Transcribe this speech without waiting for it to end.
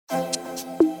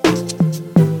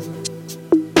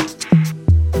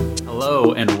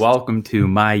Hello and welcome to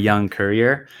My Young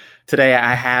Career. Today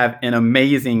I have an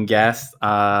amazing guest,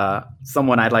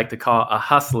 someone I'd like to call a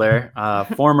hustler,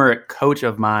 former coach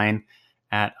of mine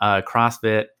at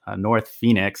CrossFit North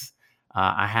Phoenix.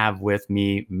 I have with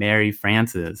me Mary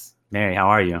Francis. Mary, how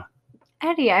are you?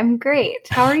 Eddie, I'm great.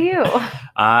 How are you?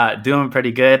 Doing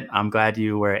pretty good. I'm glad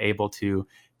you were able to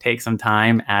take some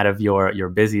time out of your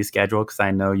busy schedule because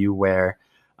I know you wear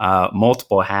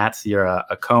multiple hats. You're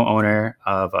a co-owner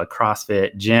of a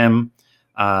CrossFit gym.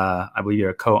 I believe you're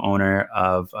a co-owner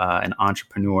of an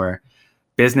entrepreneur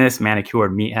business,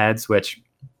 Manicured Meatheads, which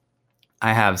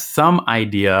I have some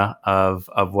idea of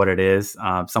what it is.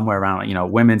 Somewhere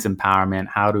around, women's empowerment.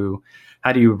 How do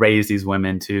you raise these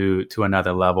women to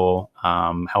another level?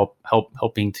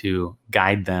 Helping to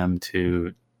guide them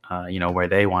to where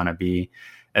they want to be,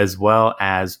 as well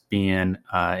as being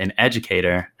an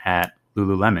educator at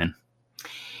Lululemon.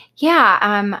 Yeah,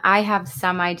 I have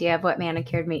some idea of what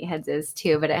Manicured Meatheads is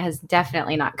too, but it has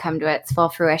definitely not come to its full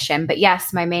fruition. But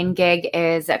yes, my main gig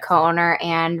is a co-owner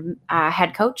and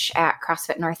head coach at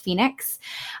CrossFit North Phoenix.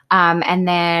 And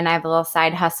then I have a little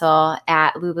side hustle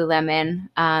at Lululemon,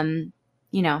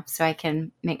 so I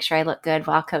can make sure I look good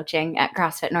while coaching at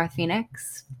CrossFit North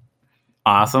Phoenix.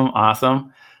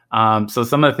 Awesome. So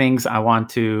some of the things I want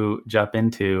to jump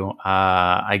into,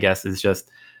 I guess, is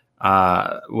just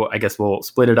I guess we'll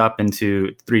split it up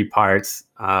into three parts.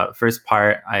 First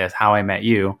part, I guess, how I met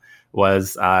you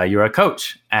was you're a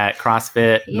coach at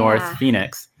CrossFit North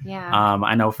Phoenix. Yeah.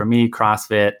 I know for me,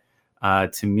 CrossFit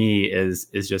to me is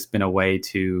just been a way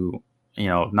to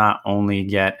not only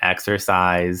get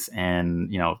exercise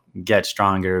and get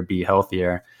stronger, be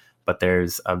healthier, but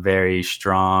there's a very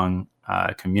strong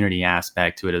community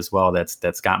aspect to it as well.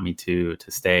 That's got me to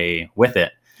stay with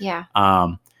it. Yeah.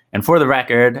 And for the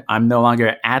record, I'm no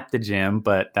longer at the gym,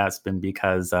 but that's been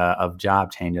because of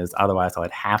job changes. Otherwise, I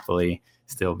would happily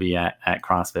still be at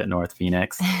CrossFit North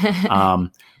Phoenix.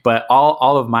 But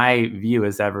all of my view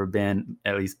has ever been,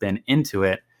 at least been into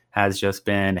it, has just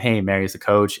been, hey, Mary's a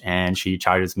coach and she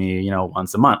charges me,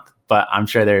 once a month. But I'm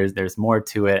sure there's more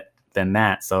to it than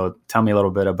that. So tell me a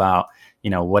little bit about,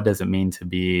 what does it mean to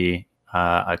be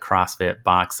a CrossFit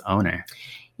box owner?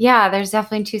 Yeah, there's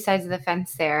definitely two sides of the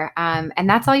fence there. And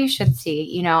that's all you should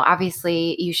see.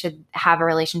 Obviously you should have a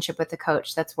relationship with the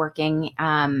coach that's working,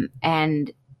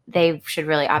 and they should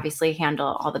really obviously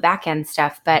handle all the back end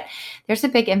stuff. But there's a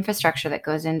big infrastructure that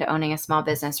goes into owning a small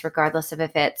business, regardless of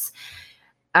if it's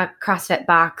a CrossFit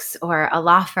box or a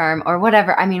law firm or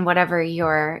whatever. I mean, whatever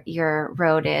your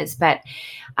road is. But,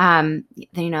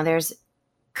 there's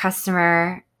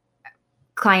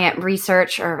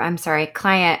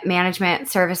client management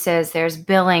services, there's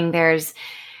billing,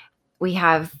 we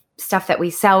have stuff that we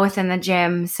sell within the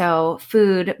gym. So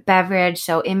food, beverage,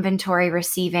 so inventory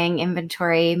receiving,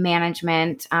 inventory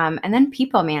management, and then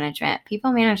people management.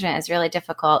 People management is really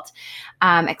difficult,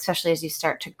 especially as you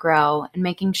start to grow, and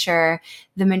making sure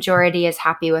the majority is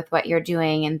happy with what you're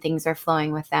doing and things are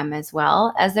flowing with them as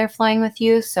well as they're flowing with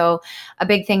you. So a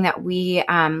big thing that we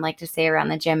like to say around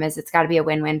the gym is it's got to be a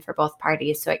win-win for both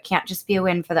parties. So it can't just be a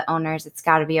win for the owners. It's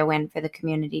got to be a win for the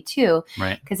community too.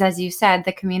 Right. Because as you said,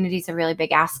 the community is a really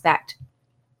big aspect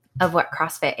of what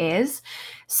CrossFit is.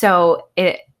 So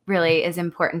it really is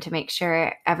important to make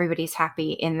sure everybody's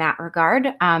happy in that regard,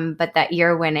 but that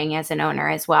you're winning as an owner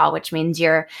as well, which means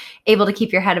you're able to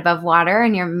keep your head above water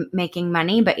and you're making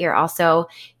money, but you're also,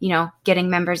 getting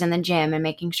members in the gym and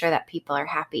making sure that people are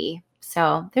happy.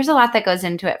 So there's a lot that goes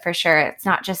into it for sure. It's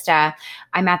not just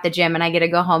I'm at the gym and I get to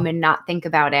go home and not think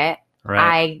about it.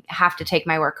 Right. I have to take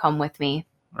my work home with me.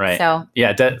 Right. So yeah,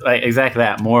 exactly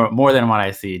that. More than what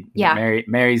I see. Yeah.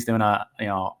 Mary's doing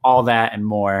all that and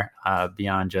more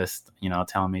beyond just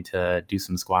telling me to do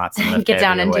some squats and get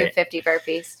down and do 50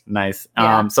 burpees. Nice.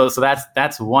 Yeah. So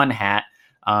that's one hat.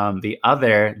 The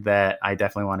other that I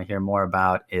definitely want to hear more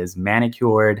about is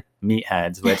Manicured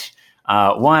Meatheads, which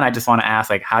one I just want to ask,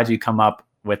 like, how'd you come up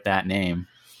with that name?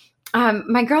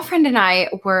 My girlfriend and I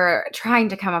were trying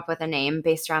to come up with a name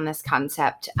based around this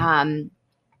concept.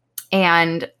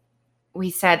 And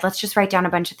we said, let's just write down a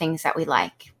bunch of things that we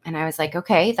like. And I was like,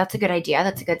 okay, that's a good idea.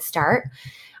 That's a good start.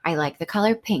 I like the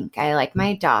color pink. I like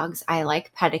my dogs. I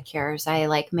like pedicures. I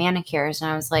like manicures. And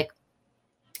I was like,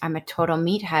 I'm a total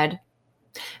meathead.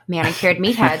 Manicured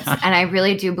Meatheads. And I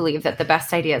really do believe that the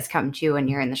best ideas come to you when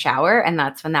you're in the shower. And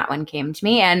that's when that one came to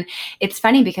me. And it's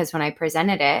funny because when I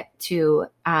presented it to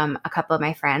a couple of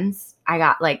my friends, I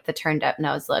got like the turned up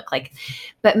nose look,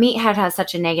 but meathead has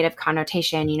such a negative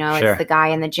connotation. Sure. It's the guy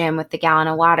in the gym with the gallon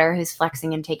of water who's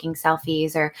flexing and taking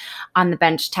selfies or on the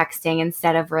bench texting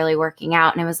instead of really working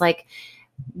out. And it was like,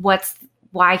 what's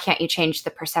why can't you change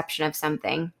the perception of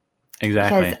something?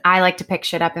 Exactly. Because I like to pick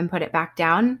shit up and put it back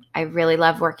down. I really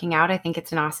love working out. I think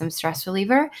it's an awesome stress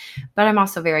reliever, but I'm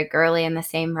also very girly in the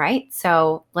same right.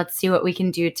 So let's see what we can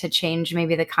do to change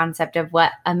maybe the concept of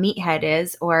what a meathead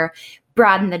is, or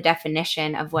broaden the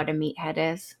definition of what a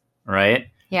meathead is. Right.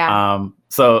 Yeah.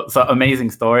 So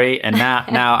amazing story. And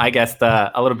now I guess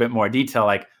a little bit more detail,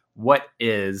 like what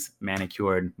is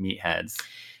manicured meatheads?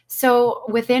 So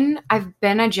I've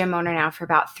been a gym owner now for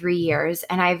about 3 years,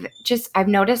 and I've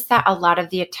noticed that a lot of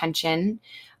the attention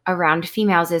around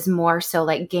females is more so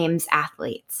like games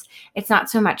athletes. It's not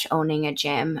so much owning a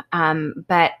gym,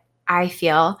 but I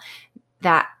feel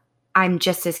that I'm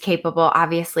just as capable,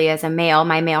 obviously, as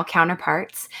my male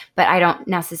counterparts, but I don't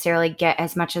necessarily get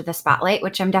as much of the spotlight,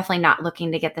 which I'm definitely not looking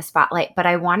to get the spotlight. But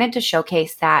I wanted to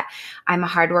showcase that I'm a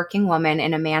hardworking woman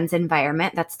in a man's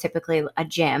environment. That's typically a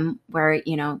gym where,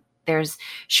 there's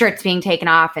shirts being taken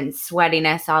off and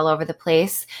sweatiness all over the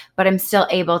place, but I'm still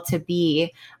able to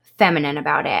be feminine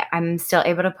about it. I'm still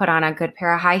able to put on a good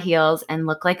pair of high heels and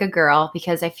look like a girl,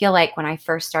 because I feel like when I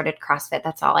first started CrossFit,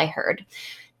 that's all I heard.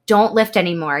 Don't lift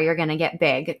anymore. You're going to get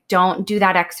big. Don't do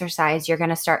that exercise. You're going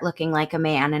to start looking like a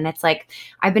man. And it's like,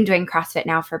 I've been doing CrossFit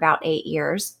now for about 8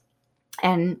 years.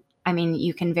 And I mean,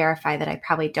 you can verify that I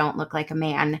probably don't look like a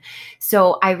man.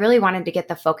 So I really wanted to get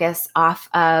the focus off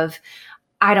of,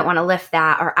 I don't want to lift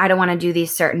that, or I don't want to do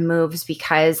these certain moves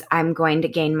because I'm going to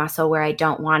gain muscle where I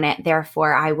don't want it.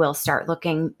 Therefore, I will start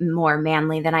looking more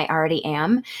manly than I already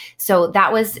am. So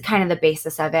that was kind of the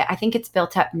basis of it. I think it's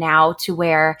built up now to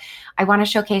where I want to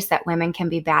showcase that women can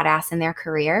be badass in their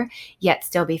career, yet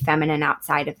still be feminine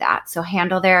outside of that. So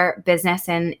handle their business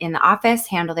in the office,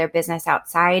 handle their business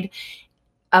outside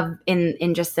of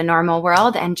in just the normal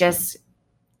world, and just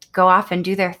go off and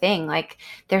do their thing. Like,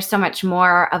 there's so much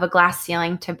more of a glass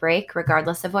ceiling to break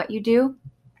regardless of what you do,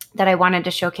 that I wanted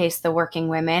to showcase the working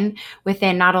women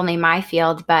within not only my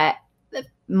field, but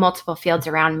multiple fields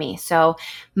around me. So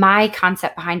my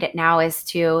concept behind it now is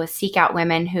to seek out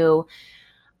women who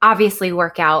obviously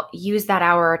work out, use that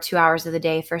hour or 2 hours of the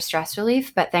day for stress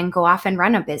relief, but then go off and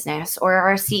run a business, or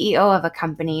are a CEO of a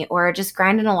company, or just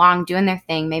grinding along doing their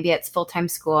thing. Maybe it's full-time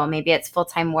school, maybe it's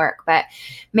full-time work, but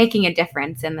making a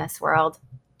difference in this world.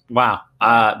 Wow.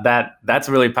 That's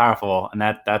really powerful. And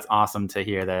that's awesome to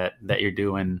hear that you're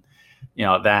doing,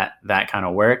 that kind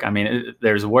of work. I mean,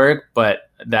 there's work,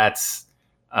 but that's,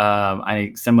 I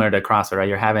think similar to CrossFit, right?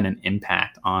 You're having an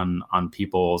impact on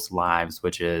people's lives,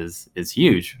 which is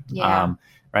huge. Yeah.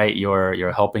 Right.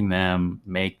 You're helping them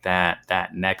make that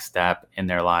next step in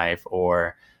their life,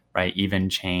 or right, even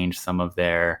change some of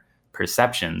their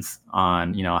perceptions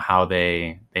on, how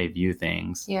they view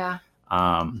things. Yeah.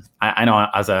 I know,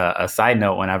 as a side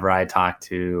note, whenever I talk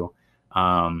to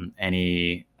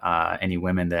any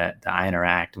women that I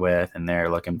interact with, and they're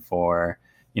looking for,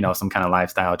 some kind of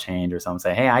lifestyle change, or someone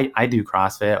say, hey, I do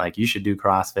CrossFit, like you should do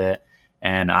CrossFit.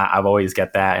 And I've always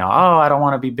get that, oh, I don't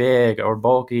want to be big or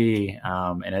bulky.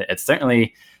 And it's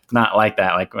certainly not like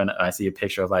that. Like when I see a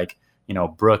picture of like,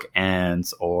 Brooke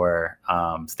Ends or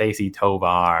Stacy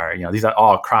Tovar, these are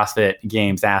all CrossFit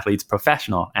Games athletes,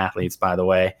 professional athletes, by the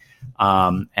way.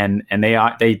 And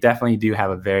they definitely do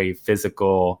have a very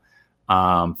physical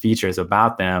features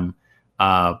about them.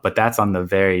 But that's on the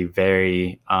very,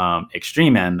 very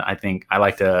extreme end. I think I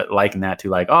like to liken that to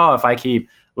like, oh, if I keep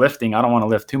lifting, I don't want to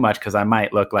lift too much because I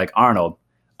might look like Arnold.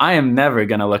 I am never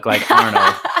going to look like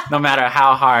Arnold, no matter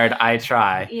how hard I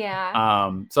try.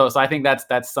 Yeah. So I think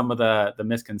that's some of the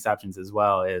misconceptions as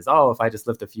well, is, oh, if I just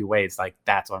lift a few weights, like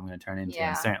that's what I'm going to turn into. Yeah.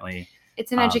 And certainly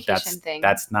it's an education thing.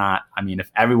 That's not, I mean,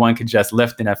 if everyone could just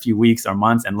lift in a few weeks or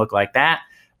months and look like that,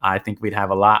 I think we'd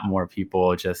have a lot more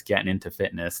people just getting into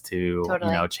fitness to,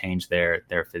 Totally. Change their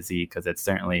physique. Because it's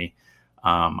certainly,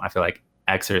 I feel like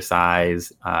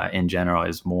exercise in general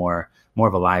is more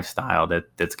of a lifestyle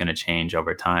that's going to change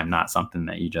over time, not something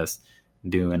that you just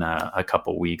do in a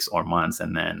couple weeks or months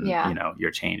and then,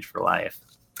 you're changed for life.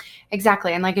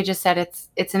 Exactly. And like I just said,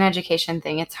 it's an education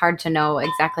thing. It's hard to know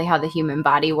exactly how the human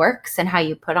body works and how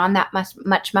you put on that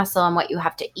much muscle and what you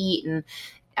have to eat. And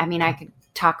I mean, I could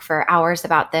talk for hours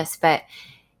about this, but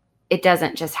it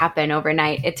doesn't just happen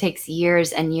overnight. It takes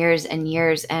years and years and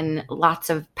years and lots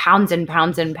of pounds and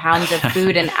pounds and pounds of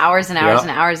food and hours and hours and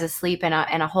hours of sleep and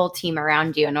a whole team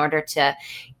around you in order to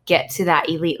get to that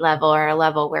elite level, or a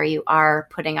level where you are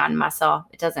putting on muscle.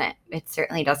 It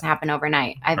certainly doesn't happen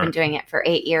overnight. I've been doing it for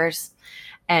 8 years.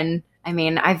 And I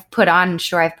mean, I've put on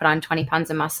 20 pounds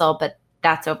of muscle, but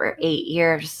that's over 8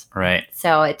 years. Right.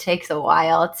 So it takes a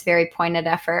while. It's very pointed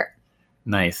effort.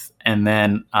 Nice. And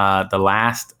then the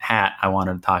last hat I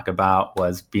wanted to talk about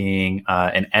was being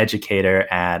an educator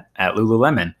at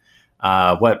Lululemon.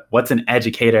 What's an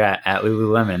educator at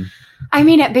Lululemon? I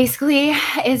mean, it basically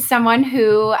is someone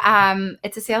who,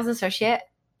 it's a sales associate,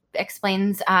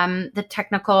 explains the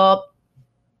technical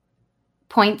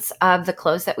points of the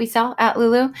clothes that we sell at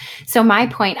Lulu. So my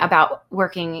point about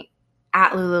working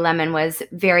at Lululemon was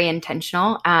very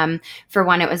intentional. For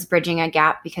one, it was bridging a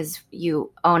gap because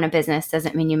you own a business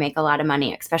doesn't mean you make a lot of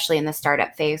money, especially in the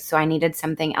startup phase. So I needed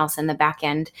something else in the back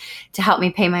end to help me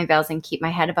pay my bills and keep my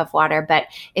head above water. But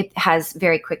it has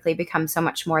very quickly become so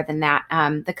much more than that.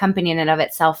 The company in and of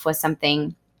itself was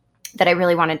something that I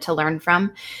really wanted to learn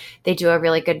from. They do a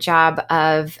really good job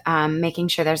of making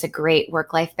sure there's a great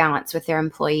work-life balance with their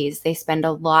employees. They spend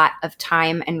a lot of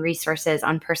time and resources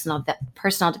on personal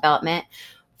development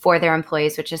for their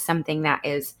employees, which is something that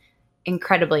is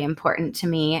incredibly important to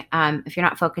me. If you're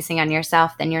not focusing on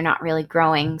yourself, then you're not really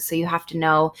growing. So you have to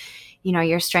know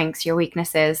your strengths, your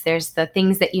weaknesses. There's the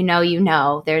things that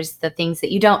there's the things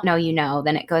that you don't know,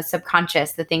 then it goes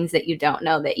subconscious, the things that you don't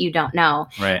know that you don't know.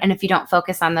 Right. And if you don't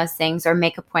focus on those things or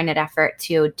make a pointed effort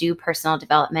to do personal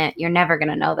development, you're never going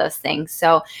to know those things.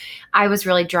 So I was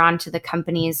really drawn to the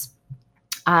company's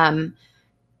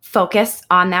focus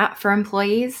on that for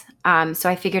employees. So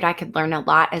I figured I could learn a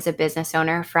lot as a business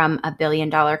owner from a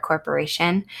billion-dollar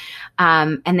corporation.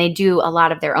 And they do a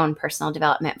lot of their own personal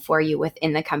development for you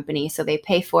within the company. So they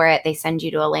pay for it. They send you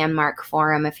to a landmark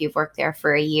forum if you've worked there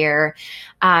for a year.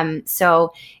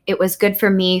 So it was good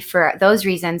for me for those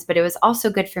reasons, but it was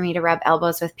also good for me to rub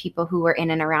elbows with people who were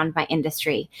in and around my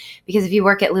industry. Because if you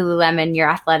work at Lululemon, you're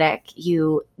athletic,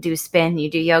 you do spin, you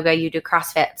do yoga, you do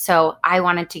CrossFit. So I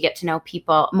wanted to get to know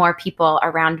more people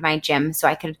around my gym so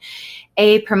I could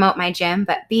A, promote my gym,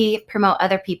 but B, promote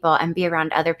other people and be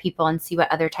around other people and see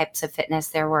what other types of fitness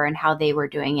there were and how they were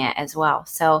doing it as well.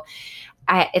 So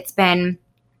it's been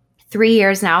 3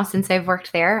 years now since I've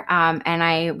worked there, and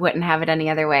I wouldn't have it any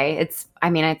other way. It's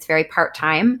very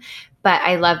part-time, but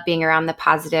I love being around the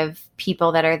positive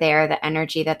people that are there, the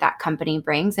energy that company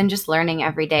brings, and just learning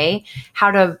every day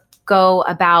how to go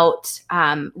about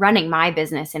running my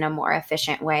business in a more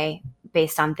efficient way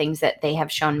based on things that they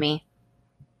have shown me.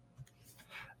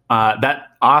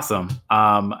 That awesome.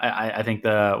 I think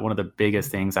one of the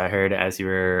biggest things I heard as you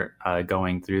were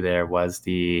going through there was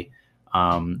the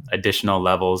additional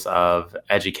levels of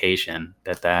education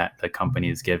that the company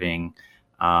is giving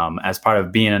as part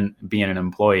of being an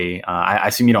employee. I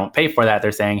assume you don't pay for that.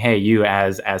 They're saying, hey, you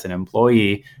as an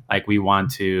employee, like we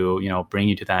want to bring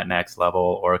you to that next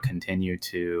level or continue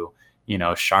to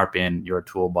sharpen your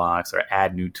toolbox or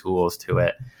add new tools to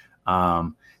it.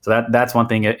 So that's one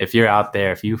thing. If you're out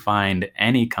there, if you find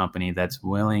any company that's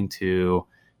willing to,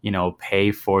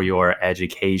 pay for your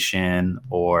education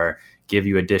or give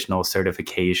you additional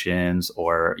certifications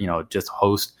or, just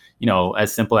host,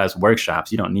 as simple as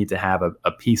workshops, you don't need to have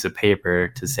a piece of paper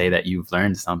to say that you've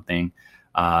learned something.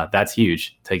 That's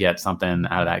huge to get something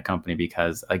out of that company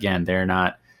because, again, they're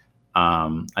not,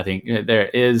 I think there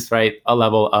is, right, a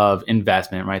level of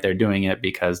investment, right? They're doing it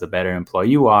because the better employee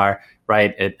you are,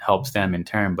 right, it helps them in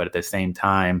turn. But at the same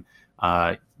time,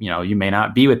 you may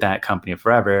not be with that company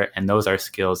forever. And those are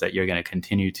skills that you're going to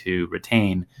continue to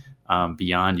retain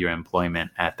beyond your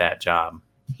employment at that job.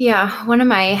 Yeah. One of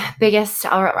my biggest,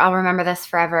 I'll remember this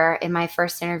forever, in my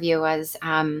first interview was,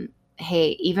 hey,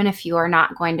 even if you are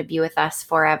not going to be with us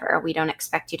forever, we don't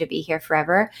expect you to be here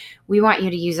forever. We want you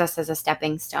to use us as a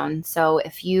stepping stone. So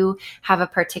if you have a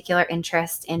particular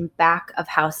interest in back of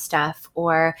house stuff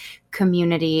or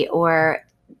community or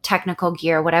technical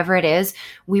gear, whatever it is,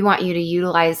 we want you to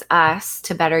utilize us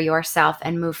to better yourself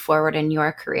and move forward in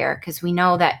your career. Because we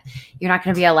know that you're not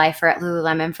going to be a lifer at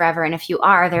Lululemon forever. And if you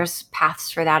are, there's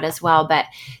paths for that as well. But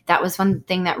that was one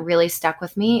thing that really stuck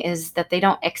with me, is that they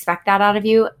don't expect that out of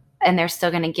you. And they're still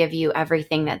going to give you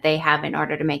everything that they have in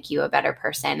order to make you a better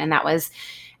person. And that was,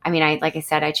 like I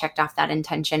said, I checked off that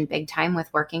intention big time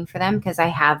with working for them, because I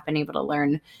have been able to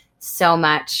learn so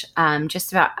much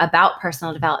just about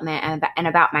personal development and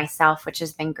about myself, which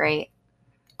has been great.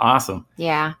 Awesome.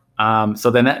 Yeah.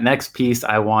 So the next piece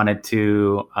I wanted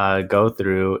to go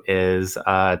through is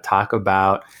talk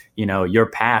about, your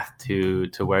path to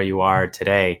where you are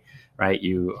today. Right,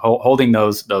 you holding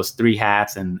those three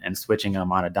hats and switching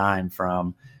them on a dime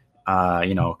from,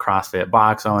 CrossFit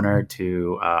box owner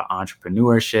to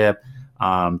entrepreneurship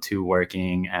to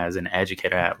working as an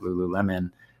educator at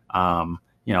Lululemon.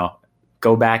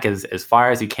 Go back as far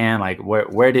as you can. Like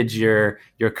where did your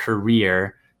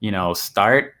career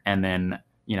start, and then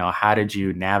how did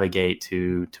you navigate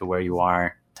to where you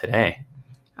are today?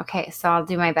 Okay, so I'll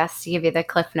do my best to give you the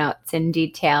cliff notes in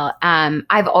detail.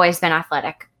 I've always been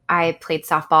athletic. I played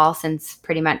softball since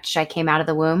pretty much I came out of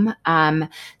the womb.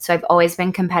 So I've always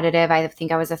been competitive. I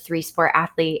think I was a 3-sport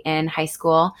athlete in high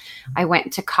school. I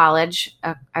went to college.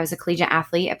 I was a collegiate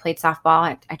athlete. I played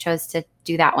softball. I chose to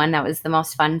do that one. That was the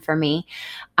most fun for me.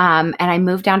 And I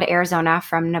moved down to Arizona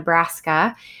from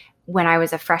Nebraska when I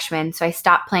was a freshman. So I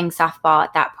stopped playing softball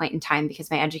at that point in time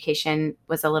because my education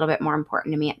was a little bit more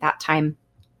important to me at that time.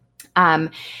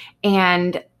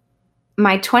 And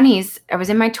my 20s, I was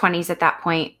in my 20s at that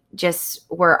point, just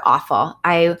were awful.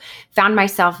 I found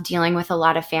myself dealing with a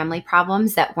lot of family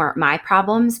problems that weren't my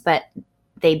problems, but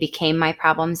they became my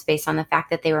problems based on the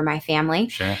fact that they were my family.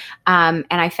 Sure. And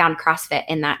I found CrossFit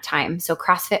in that time. So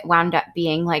CrossFit wound up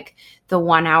being like the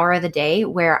 1 hour of the day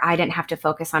where I didn't have to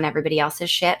focus on everybody else's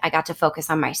shit. I got to focus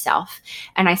on myself.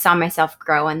 And I saw myself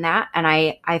grow in that. And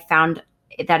I found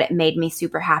that it made me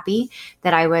super happy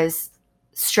that I was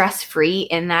stress-free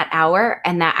in that hour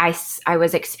and that I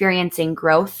was experiencing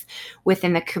growth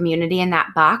within the community in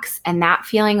that box. And that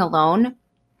feeling alone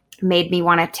made me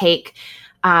want to take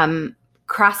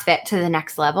CrossFit to the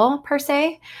next level per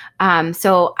se.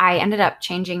 So I ended up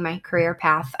changing my career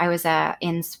path. I was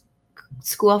in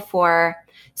school for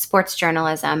sports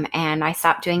journalism and I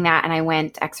stopped doing that and I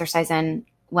went exercise and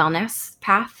wellness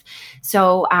path.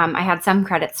 So I had some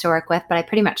credits to work with, but I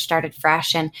pretty much started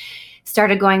fresh and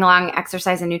started going along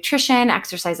exercise and nutrition,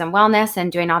 exercise and wellness,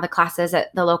 and doing all the classes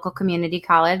at the local community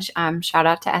college. Shout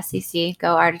out to SEC,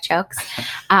 go Artichokes.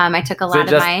 I took a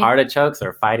lot of my artichokes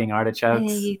or fighting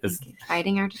artichokes.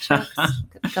 Fighting artichokes.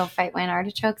 Go fight win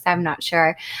artichokes. I'm not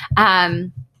sure.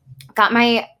 Got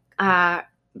my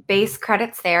base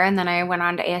credits there, and then I went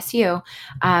on to ASU,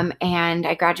 and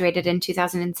I graduated in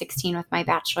 2016 with my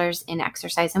bachelor's in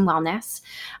exercise and wellness.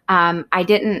 I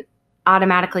didn't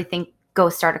automatically think go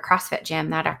start a CrossFit gym.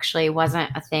 That actually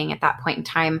wasn't a thing at that point in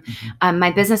time. Mm-hmm. My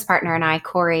business partner and I,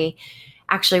 Corey,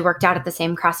 actually worked out at the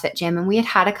same CrossFit gym, and we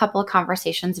had a couple of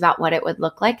conversations about what it would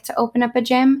look like to open up a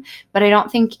gym, but I don't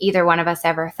think either one of us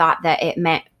ever thought that it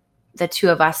meant the two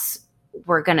of us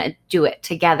were going to do it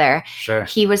together. Sure.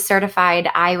 He was certified.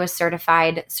 I was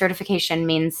certified. Certification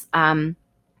means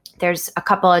there's a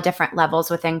couple of different levels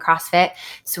within CrossFit.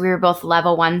 So we were both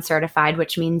level 1 certified,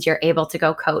 which means you're able to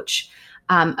go coach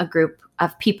a group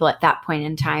of people at that point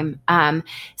in time.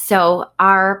 So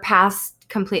our paths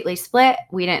completely split.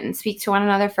 We didn't speak to one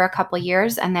another for a couple of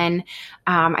years. And then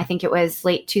I think it was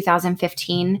late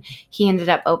 2015, he ended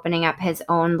up opening up his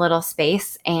own little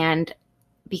space. And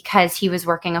because he was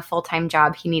working a full-time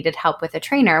job, he needed help with a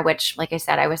trainer, which, like I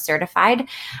said, I was certified.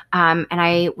 And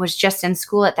I was just in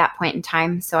school at that point in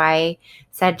time. So I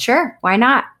said, sure, why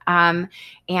not?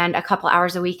 And a couple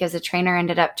hours a week as a trainer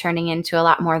ended up turning into a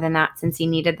lot more than that since he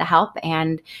needed the help.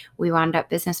 And we wound up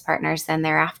business partners then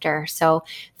thereafter. So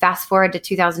fast forward to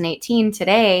 2018,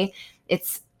 today,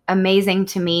 it's amazing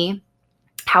to me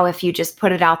how if you just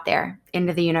put it out there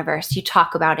into the universe, you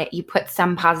talk about it, you put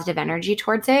some positive energy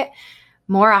towards it,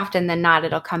 more often than not,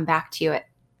 it'll come back to you a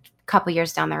couple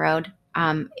years down the road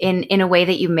in a way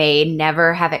that you may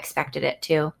never have expected it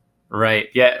to. Right.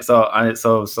 Yeah.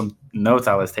 So some notes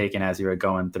I was taking as you were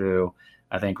going through,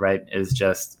 I think, right, is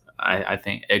just, I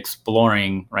think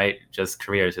exploring, right, just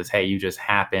careers is, hey, you just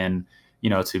happen,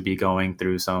 to be going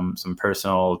through some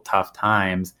personal tough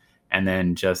times. And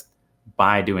then just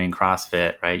by doing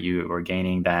CrossFit, right, you were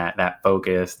gaining that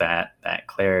focus, that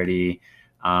clarity.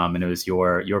 And it was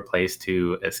your place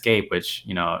to escape, which,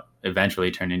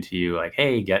 eventually turned into you like,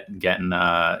 hey, getting,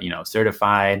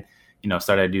 certified,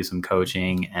 started to do some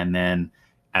coaching. And then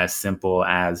as simple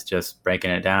as just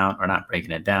breaking it down, or not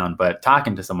breaking it down, but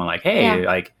talking to someone like, hey,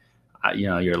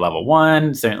 you're level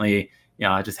 1, certainly,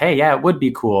 just, hey, yeah, it would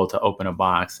be cool to open a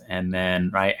box. And then,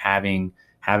 right, having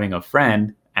a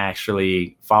friend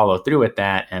actually follow through with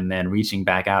that and then reaching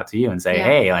back out to you and say,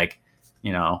 hey, like,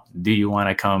 do you want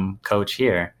to come coach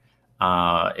here?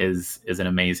 Is an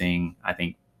amazing, I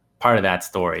think, part of that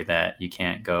story that you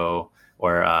can't go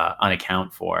or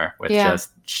unaccount for with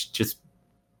just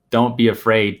don't be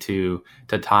afraid to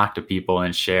talk to people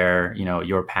and share,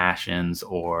 your passions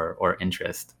or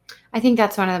interest. I think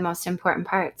that's one of the most important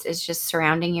parts is just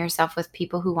surrounding yourself with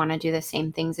people who want to do the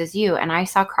same things as you. And I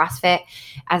saw CrossFit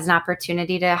as an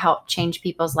opportunity to help change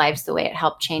people's lives the way it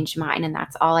helped change mine. And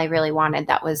that's all I really wanted.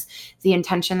 That was the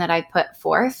intention that I put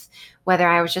forth, whether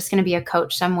I was just going to be a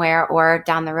coach somewhere or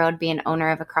down the road be an owner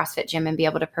of a CrossFit gym and be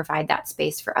able to provide that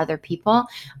space for other people.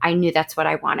 I knew that's what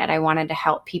I wanted. I wanted to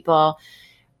help people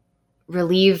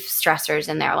relieve stressors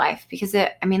in their life because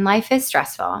life is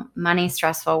stressful. Money is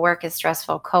stressful, work is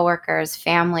stressful, coworkers,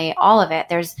 family, all of it.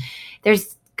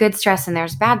 There's good stress and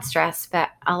there's bad stress, but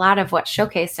a lot of what's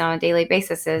showcased on a daily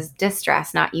basis is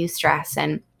distress, not eustress.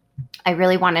 And I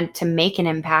really wanted to make an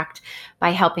impact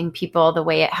by helping people the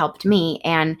way it helped me.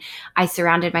 And I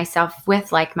surrounded myself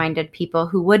with like-minded people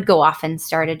who would go off and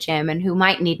start a gym and who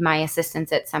might need my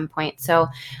assistance at some point. So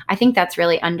I think that's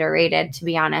really underrated, to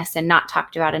be honest, and not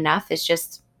talked about enough, is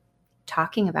just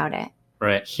talking about it.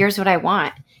 Right. Here's what I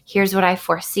want. Here's what I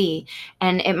foresee.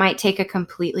 And it might take a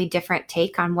completely different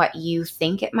take on what you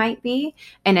think it might be.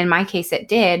 And in my case, it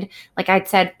did. Like I'd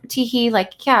said, teehee,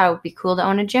 like, yeah, it would be cool to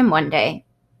own a gym one day.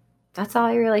 That's all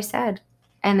I really said.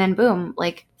 And then boom,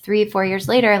 like 3-4 years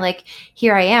later, like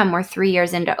here I am. We're 3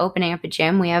 years into opening up a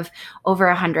gym. We have over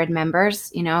 100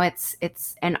 members. You know, it's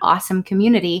an awesome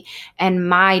community. And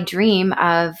my dream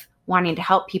of wanting to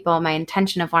help people, my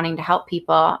intention of wanting to help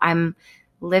people, I'm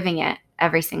living it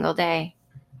every single day.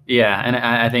 Yeah, and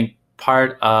I think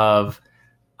part of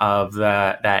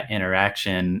that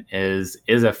interaction is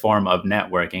a form of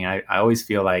networking. I always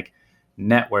feel like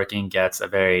networking gets a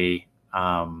very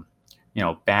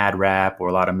bad rap, or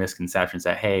a lot of misconceptions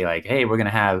that hey, we're gonna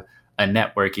have a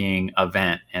networking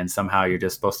event and somehow you're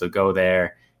just supposed to go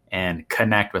there and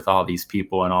connect with all these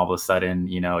people, and all of a sudden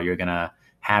you're gonna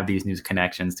have these new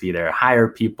connections to either hire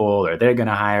people or they're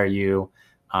gonna hire you,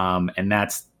 and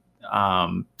that's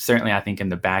certainly, I think, in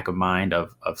the back of mind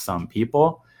of some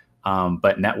people.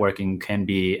 But networking can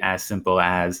be as simple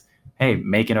as, hey,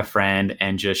 making a friend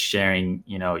and just sharing,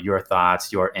 your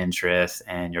thoughts, your interests,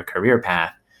 and your career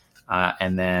path.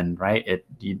 And then, right,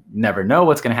 you never know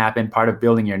what's going to happen. Part of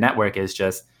building your network is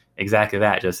just exactly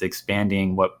that, just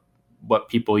expanding what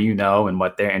people and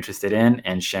what they're interested in,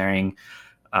 and sharing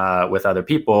with other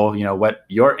people, what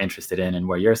you're interested in and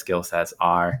where your skill sets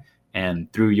are.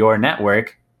 And through your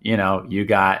network, you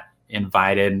got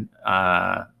invited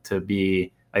to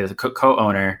be like a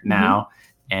co-owner now.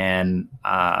 And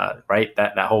right,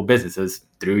 that whole business is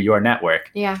through your network.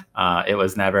 Yeah. It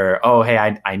was never, oh,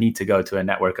 hey, I need to go to a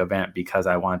network event because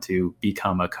I want to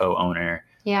become a co-owner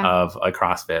of a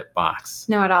CrossFit box.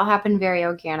 No, it all happened very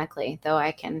organically, though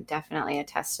I can definitely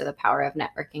attest to the power of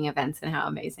networking events and how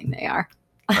amazing they are.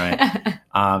 Right.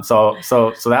 So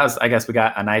that was, I guess we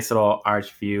got a nice little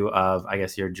arch view of, I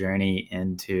guess, your journey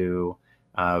into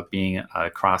being a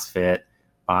CrossFit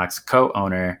box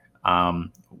co-owner.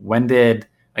 When did,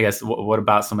 I guess, what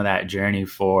about some of that journey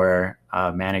for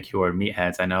Manicured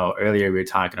Meatheads? I know earlier we were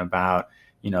talking about,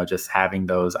 just having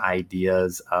those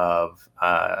ideas of,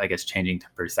 I guess, changing the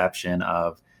perception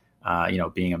of,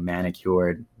 being a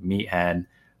manicured meathead.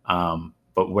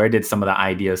 But where did some of the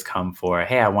ideas come for,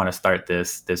 hey, I want to start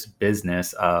this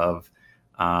business of,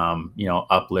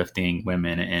 uplifting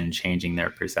women and changing their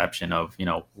perception of,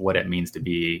 what it means to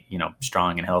be,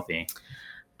 strong and healthy?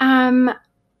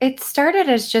 It started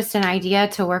as just an idea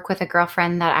to work with a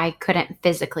girlfriend that I couldn't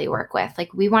physically work with.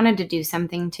 Like, we wanted to do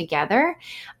something together,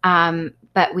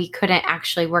 but we couldn't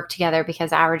actually work together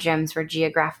because our gyms were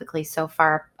geographically so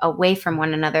far away from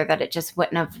one another that it just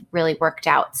wouldn't have really worked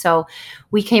out. So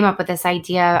we came up with this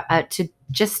idea to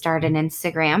just start an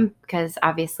Instagram, because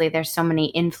obviously there's so many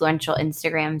influential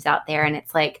Instagrams out there. And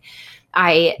it's like,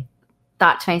 I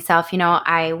thought to myself,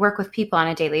 I work with people on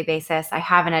a daily basis. I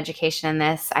have an education in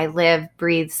this. I live,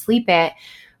 breathe, sleep it.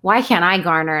 Why can't I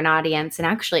garner an audience and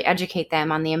actually educate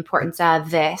them on the importance of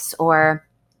this, or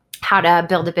how to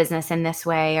build a business in this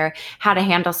way, or how to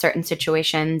handle certain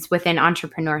situations within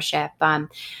entrepreneurship?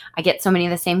 I get so many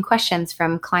of the same questions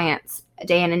from clients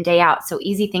day in and day out. So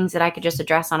easy things that I could just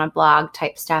address on a blog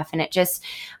type stuff. And it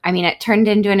turned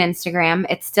into an Instagram.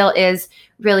 It still is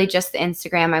really just the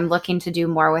Instagram. I'm looking to do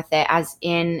more with it as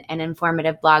in an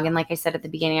informative blog. And like I said at the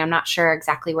beginning, I'm not sure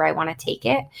exactly where I want to take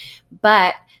it,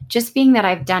 but just being that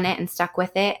I've done it and stuck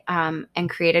with it, and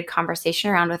created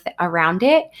conversation around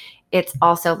it, it's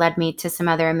also led me to some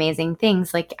other amazing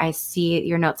things. Like, I see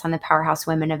your notes on the Powerhouse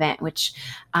Women event, which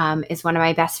is one of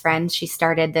my best friends. She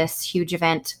started this huge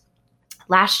event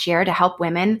last year to help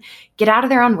women get out of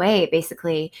their own way,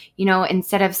 basically,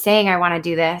 instead of saying, I want to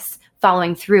do this,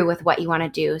 following through with what you want to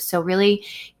do. So really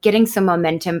getting some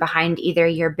momentum behind either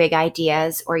your big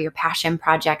ideas or your passion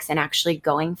projects and actually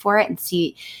going for it and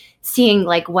seeing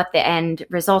like what the end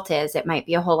result is. It might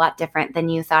be a whole lot different than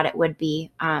you thought it would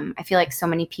be. I feel like so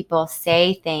many people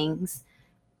say things,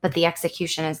 but the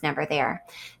execution is never there.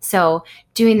 So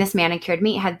doing this Manicured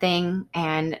Meathead thing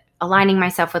and aligning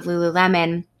myself with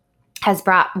Lululemon, has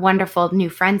brought wonderful new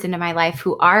friends into my life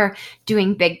who are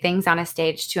doing big things on a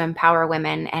stage to empower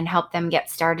women and help them get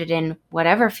started in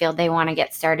whatever field they want to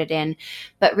get started in,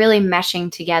 but really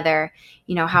meshing together,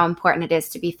 how important it is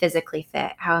to be physically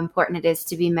fit, how important it is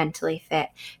to be mentally fit,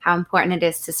 how important it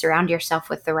is to surround yourself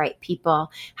with the right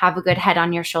people, have a good head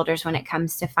on your shoulders when it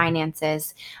comes to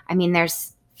finances. I mean,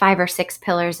 there's 5 or 6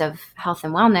 pillars of health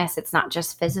and wellness. It's not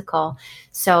just physical.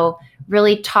 So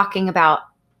really talking about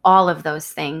all of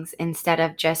those things instead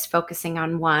of just focusing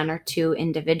on 1 or 2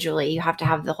 individually. You have to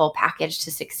have the whole package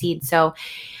to succeed. So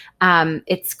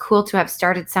it's cool to have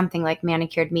started something like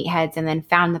Manicured Meatheads and then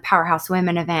found the Powerhouse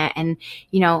Women event and,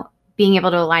 being able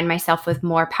to align myself with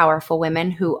more powerful women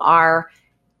who are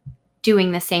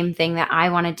doing the same thing that I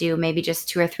want to do, maybe just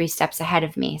 2 or 3 steps ahead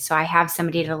of me. So I have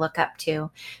somebody to look up to,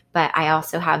 but I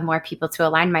also have more people to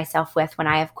align myself with when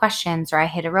I have questions or I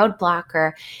hit a roadblock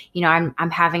or, I'm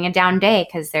having a down day,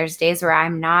 because there's days where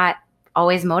I'm not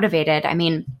always motivated. I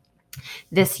mean,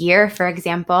 this year, for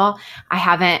example,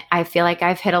 I feel like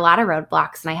I've hit a lot of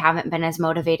roadblocks and I haven't been as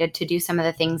motivated to do some of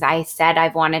the things I said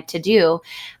I've wanted to do.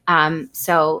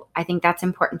 So I think that's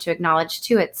important to acknowledge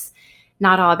too. It's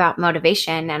not all about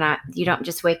motivation, and you don't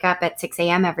just wake up at 6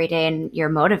 a.m. every day and you're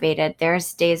motivated.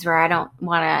 There's days where I don't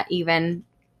want to even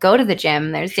go to the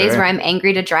gym. There's days where I'm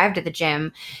angry to drive to the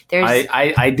gym.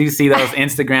 I do see those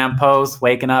Instagram posts,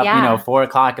 waking up,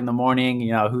 4:00 in the morning,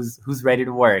 who's ready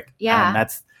to work. Yeah. And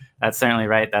that's certainly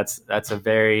right. That's a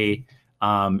very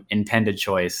intended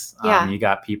choice. You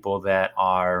got people that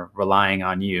are relying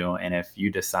on you. And if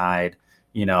you decide,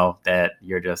 that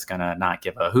you're just going to not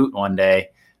give a hoot one day,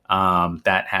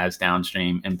 that has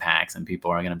downstream impacts and people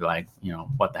are going to be like,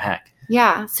 what the heck?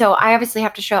 Yeah. So I obviously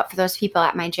have to show up for those people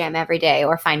at my gym every day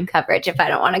or find coverage if I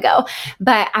don't want to go.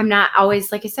 But I'm not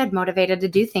always, like I said, motivated to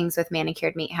do things with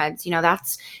Manicured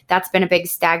Meatheads. That's been a big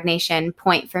stagnation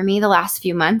point for me the last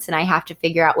few months, and I have to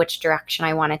figure out which direction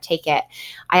I want to take it.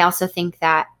 I also think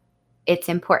that it's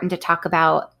important to talk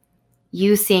about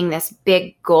you seeing this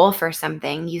big goal for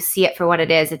something. You see it for what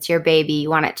it is. It's your baby. You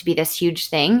want it to be this huge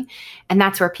thing. And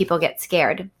that's where people get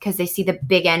scared, because they see the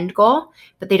big end goal,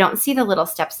 but they don't see the little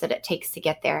steps that it takes to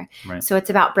get there. Right. So it's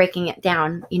about breaking it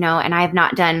down, and I have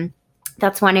not done,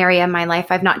 that's one area in my life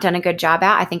I've not done a good job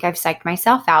at. I think I've psyched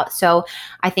myself out. So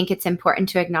I think it's important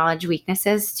to acknowledge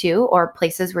weaknesses too, or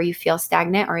places where you feel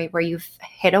stagnant or where you've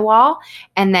hit a wall,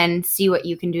 and then see what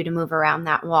you can do to move around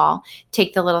that wall.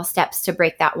 Take the little steps to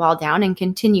break that wall down and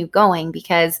continue going,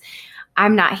 because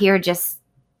I'm not here just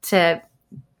to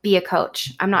be a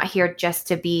coach. I'm not here just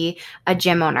to be a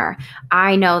gym owner.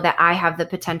 I know that I have the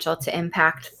potential to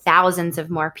impact thousands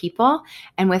of more people.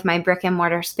 And with my brick and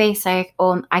mortar space, I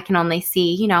can only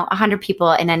see, 100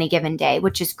 people in any given day,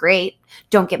 which is great.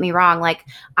 Don't get me wrong. Like,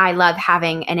 I love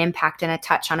having an impact and a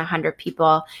touch on 100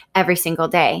 people every single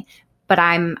day. But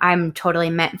I'm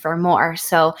totally meant for more.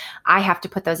 So I have to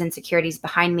put those insecurities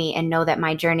behind me and know that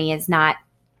my journey is not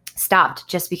stopped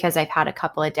just because I've had a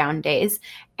couple of down days,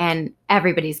 and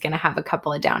everybody's going to have a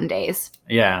couple of down days.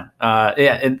 Yeah.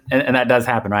 And that does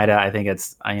happen, right? I think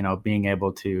it's, being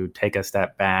able to take a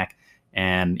step back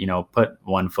and, put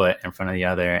one foot in front of the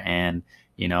other. And,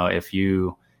 if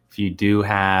you do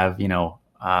have,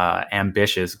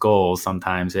 ambitious goals,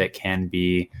 sometimes it can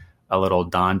be a little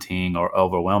daunting or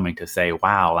overwhelming to say,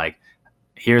 wow, like,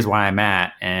 here's where I'm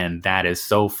at, and that is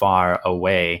so far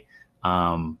away.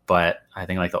 But I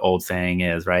think, like the old saying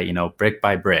is, right, brick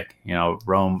by brick,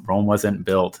 Rome wasn't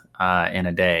built in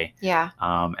a day. Yeah.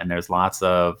 And there's lots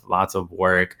of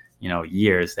work,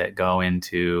 years that go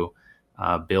into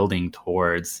building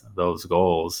towards those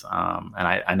goals. And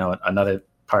I know another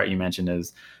part you mentioned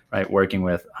is, right, working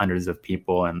with hundreds of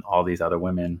people and all these other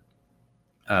women,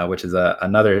 which is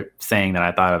another saying that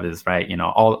I thought of is, right,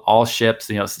 all ships,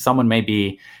 someone may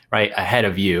be right ahead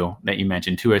of you that you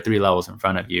mentioned, 2 or 3 levels in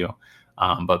front of you.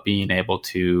 But being able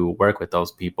to work with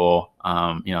those people,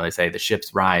 they say the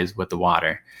ships rise with the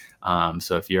water.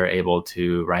 So if you're able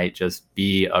to, right, just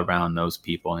be around those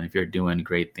people, and if you're doing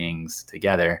great things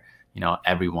together,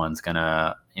 everyone's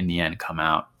gonna, in the end, come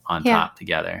out on top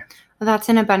together. Well, that's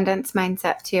an abundance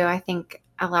mindset too. I think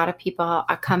a lot of people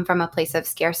come from a place of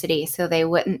scarcity, so they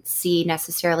wouldn't see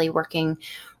necessarily working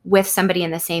with somebody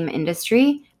in the same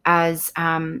industry as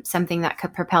something that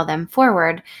could propel them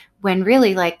forward, when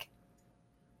really, like,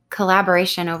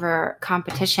 collaboration over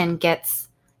competition gets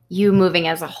you moving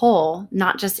as a whole,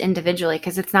 not just individually,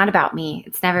 because it's not about me.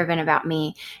 It's never been about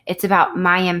me. It's about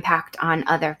my impact on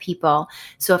other people.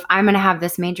 So if I'm going to have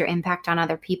this major impact on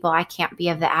other people, I can't be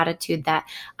of the attitude that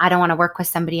I don't want to work with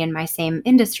somebody in my same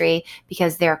industry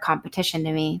because they're competition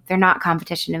to me. They're not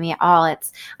competition to me at all.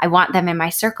 I want them in my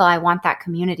circle. I want that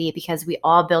community because we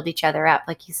all build each other up.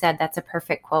 Like you said, that's a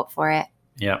perfect quote for it.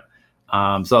 Yep.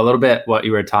 So a little bit what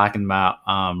you were talking about,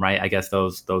 right? I guess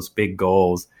those big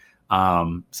goals.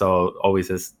 So always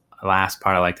this last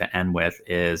part I like to end with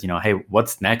is, hey,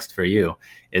 what's next for you?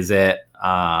 Is it,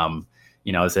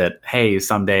 is it, hey,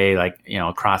 someday, like,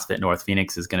 CrossFit North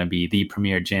Phoenix is going to be the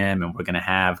premier gym and we're going to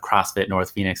have CrossFit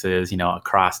North Phoenixes,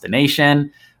 across the nation.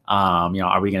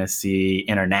 Are we going to see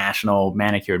international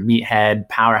manicured meathead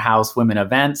powerhouse women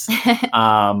events?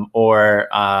 Or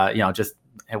just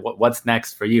what's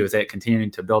next for you? Is it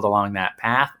continuing to build along that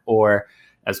path, or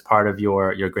as part of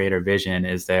your greater vision,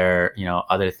 is there,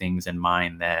 other things in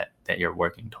mind that you're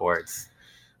working towards?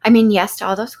 I mean, yes to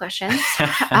all those questions.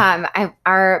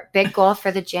 Our big goal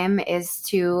for the gym is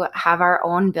to have our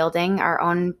own building, our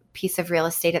own piece of real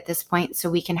estate at this point, so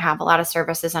we can have a lot of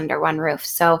services under one roof.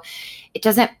 So it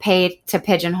doesn't pay to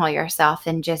pigeonhole yourself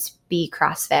and just be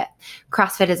CrossFit.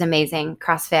 CrossFit is amazing.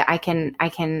 CrossFit, I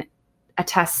can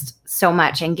attest so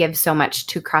much and give so much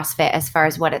to CrossFit as far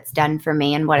as what it's done for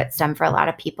me and what it's done for a lot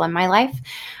of people in my life.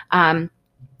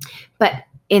 But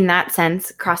in that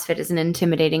sense, CrossFit is an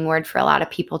intimidating word for a lot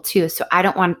of people too. So I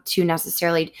don't want to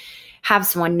necessarily have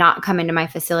someone not come into my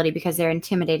facility because they're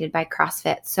intimidated by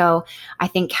CrossFit. So I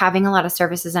think having a lot of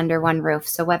services under one roof,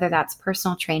 so whether that's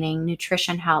personal training,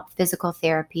 nutrition help, physical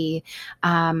therapy,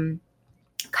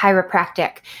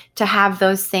 chiropractic, to have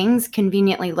those things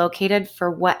conveniently located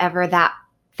for whatever that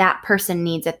person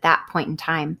needs at that point in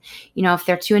time. If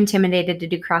they're too intimidated to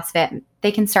do CrossFit,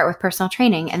 they can start with personal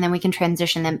training and then we can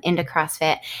transition them into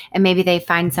CrossFit. And maybe they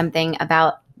find something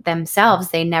about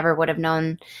themselves they never would have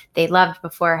known they loved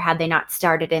before had they not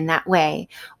started in that way.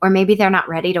 Or maybe they're not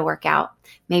ready to work out.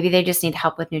 Maybe they just need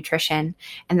help with nutrition.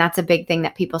 And that's a big thing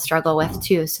that people struggle with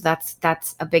too. So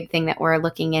that's a big thing that we're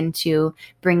looking into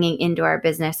bringing into our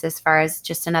business as far as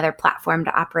just another platform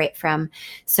to operate from.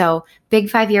 So big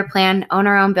 5-year plan, own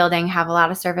our own building, have a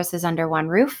lot of services under one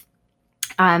roof.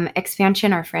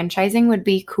 Expansion or franchising would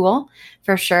be cool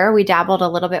for sure. We dabbled a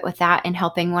little bit with that in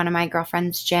helping one of my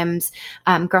girlfriend's gyms,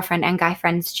 girlfriend and guy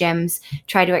friends' gyms,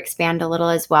 try to expand a little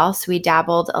as well. So we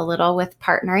dabbled a little with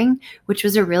partnering, which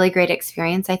was a really great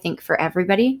experience, I think, for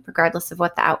everybody, regardless of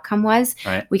what the outcome was.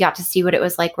 Right. We got to see what it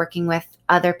was like working with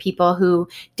other people who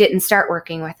didn't start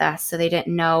working with us. So they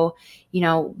didn't know,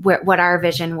 what our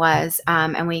vision was.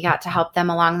 And we got to help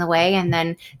them along the way and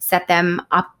then set them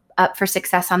up for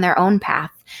success on their own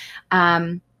path.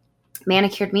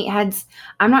 Manicured meatheads,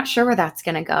 I'm not sure where that's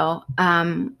going to go.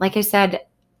 Like I said,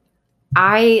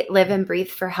 I live and breathe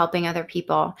for helping other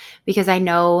people because I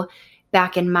know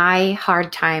back in my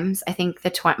hard times, I think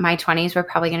my 20s were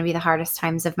probably going to be the hardest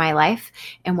times of my life.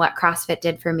 And what CrossFit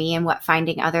did for me and what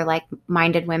finding other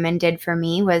like-minded women did for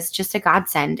me was just a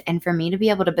godsend. And for me to be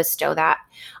able to bestow that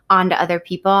onto other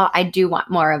people, I do want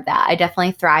more of that. I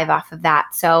definitely thrive off of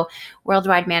that. So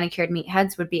worldwide manicured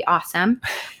meatheads would be awesome.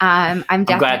 I'm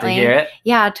glad to hear it.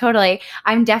 Yeah, totally.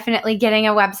 I'm definitely getting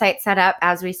a website set up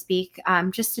as we speak,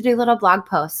 just to do little blog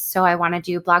posts. So I want to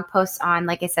do blog posts on,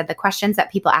 like I said, the questions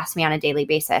that people ask me on a daily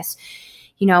basis.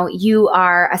 You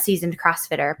are a seasoned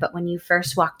CrossFitter, but when you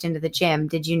first walked into the gym,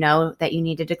 did you know that you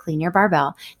needed to clean your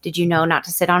barbell? Did you know not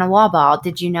to sit on a wall ball?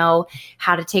 Did you know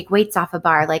how to take weights off a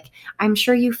bar? Like, I'm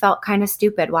sure you felt kind of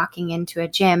stupid walking into a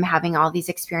gym, having all these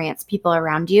experienced people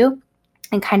around you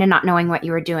and kind of not knowing what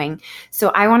you were doing. So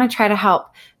I want to try to help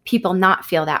people not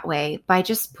feel that way by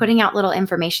just putting out little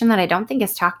information that I don't think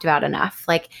is talked about enough,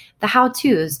 like the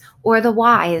how-tos or the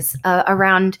whys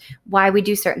around why we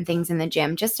do certain things in the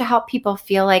gym, just to help people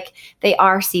feel like they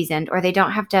are seasoned or they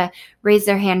don't have to raise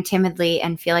their hand timidly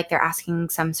and feel like they're asking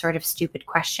some sort of stupid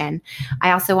question. I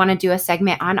also want to do a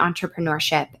segment on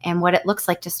entrepreneurship and what it looks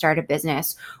like to start a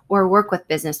business or work with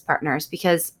business partners,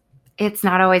 because it's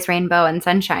not always rainbow and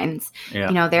sunshines.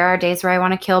 Yeah. There are days where I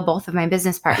want to kill both of my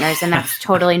business partners, and that's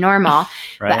totally normal.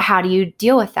 Right. But how do you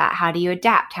deal with that? How do you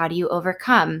adapt? How do you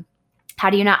overcome?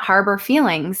 How do you not harbor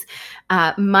feelings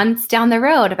months down the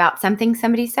road about something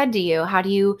somebody said to you? How do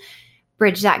you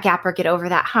bridge that gap or get over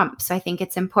that hump? So I think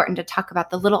it's important to talk about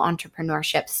the little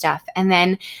entrepreneurship stuff, and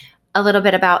then a little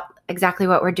bit about exactly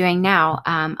what we're doing now.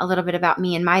 A little bit about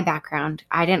me and my background.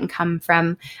 I didn't come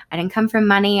from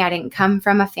money. I didn't come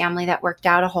from a family that worked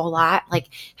out a whole lot, like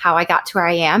how I got to where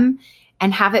I am,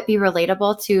 and have it be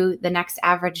relatable to the next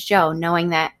average Joe, knowing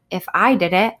that if I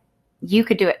did it, you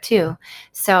could do it too.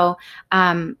 So,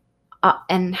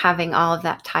 and having all of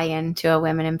that tie into a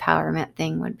women empowerment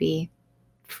thing would be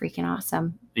freaking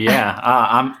awesome. Yeah,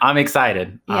 I'm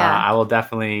excited. Yeah. I will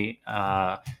definitely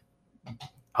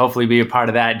hopefully be a part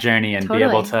of that journey and be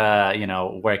able to, you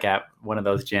know, work at one of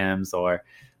those gyms, or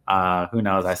who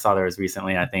knows? I saw there was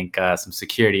recently, I think, some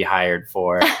security hired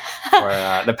for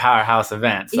the Powerhouse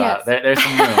event. So Yes. There's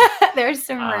some room. There's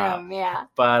some room, yeah.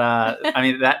 But I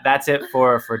mean, that's it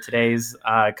for today's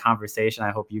conversation.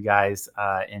 I hope you guys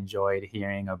enjoyed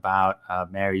hearing about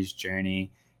Mary's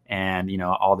journey and, you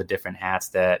know, all the different hats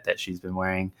that she's been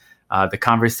wearing. The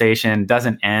conversation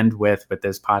doesn't end with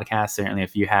this podcast. Certainly,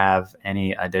 if you have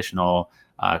any additional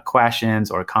questions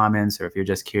or comments, or if you're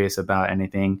just curious about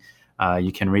anything,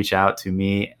 you can reach out to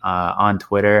me on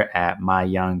Twitter at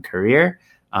myyoungcareer.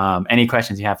 Any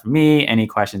questions you have for me, any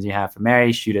questions you have for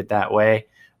Mary, shoot it that way.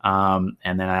 And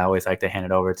then I always like to hand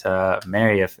it over to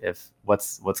Mary if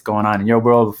what's going on in your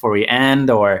world before we end,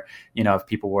 or, you know, if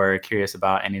people were curious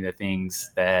about any of the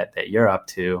things that you're up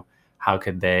to, how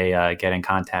could they get in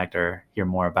contact or hear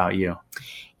more about you?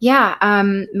 Yeah,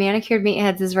 Manicured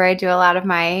Meatheads is where I do a lot of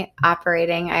my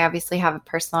operating. I obviously have a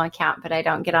personal account, but I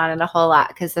don't get on it a whole lot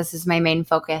because this is my main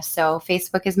focus. So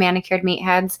Facebook is Manicured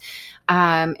Meatheads,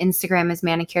 Instagram is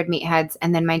Manicured Meatheads,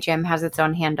 and then my gym has its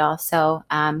own handle. So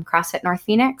CrossFit North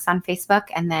Phoenix on Facebook,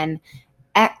 and then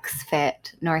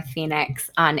XFit North Phoenix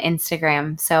on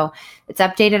Instagram. So it's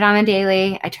updated on a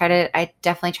daily. I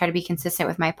definitely try to be consistent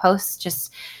with my posts,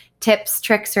 just tips,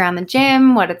 tricks around the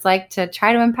gym, what it's like to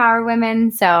try to empower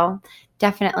women. So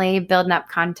definitely building up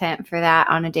content for that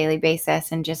on a daily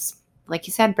basis, and just, like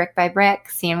you said, brick by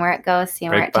brick, seeing where it goes, seeing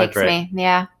where it takes me.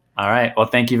 Yeah. All right. Well,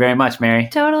 thank you very much, Mary.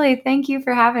 Totally. Thank you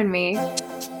for having me.